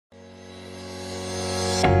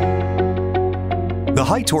The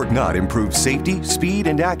HYTORC Nut improves safety, speed,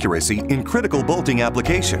 and accuracy in critical bolting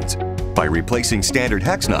applications. By replacing standard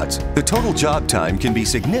hex nuts, the total job time can be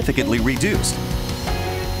significantly reduced.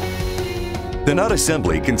 The nut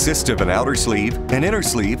assembly consists of an outer sleeve, an inner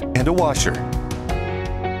sleeve, and a washer.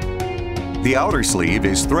 The outer sleeve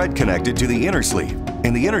is thread connected to the inner sleeve,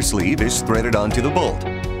 and the inner sleeve is threaded onto the bolt.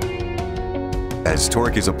 As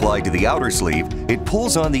torque is applied to the outer sleeve, it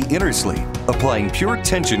pulls on the inner sleeve, applying pure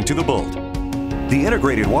tension to the bolt. The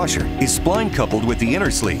integrated washer is spline coupled with the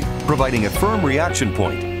inner sleeve, providing a firm reaction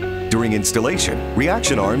point. During installation,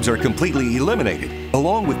 reaction arms are completely eliminated,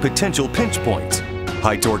 along with potential pinch points.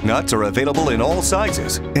 HYTORC nuts are available in all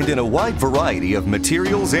sizes and in a wide variety of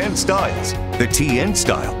materials and styles. The TN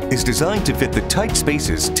style is designed to fit the tight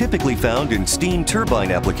spaces typically found in steam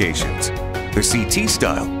turbine applications. The CT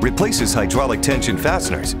style replaces hydraulic tension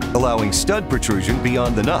fasteners, allowing stud protrusion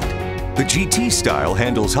beyond the nut. The GT style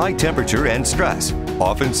handles high temperature and stress,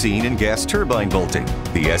 often seen in gas turbine bolting.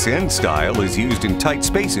 The SN style is used in tight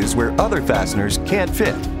spaces where other fasteners can't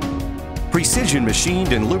fit. Precision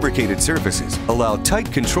machined and lubricated surfaces allow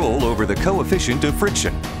tight control over the coefficient of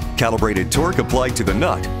friction. Calibrated torque applied to the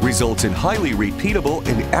nut results in highly repeatable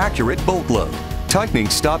and accurate bolt load. Tightening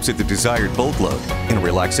stops at the desired bolt load, and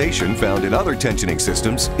relaxation found in other tensioning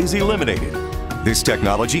systems is eliminated. This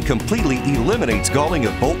technology completely eliminates galling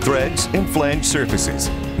of bolt threads and flange surfaces.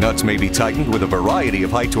 Nuts may be tightened with a variety of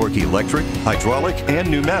HYTORC electric, hydraulic, and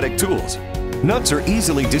pneumatic tools. Nuts are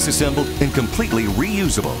easily disassembled and completely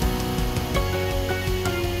reusable.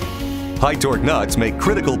 HYTORC nuts make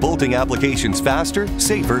critical bolting applications faster,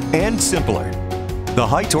 safer, and simpler. The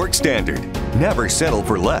HYTORC standard. Never settle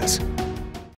for less.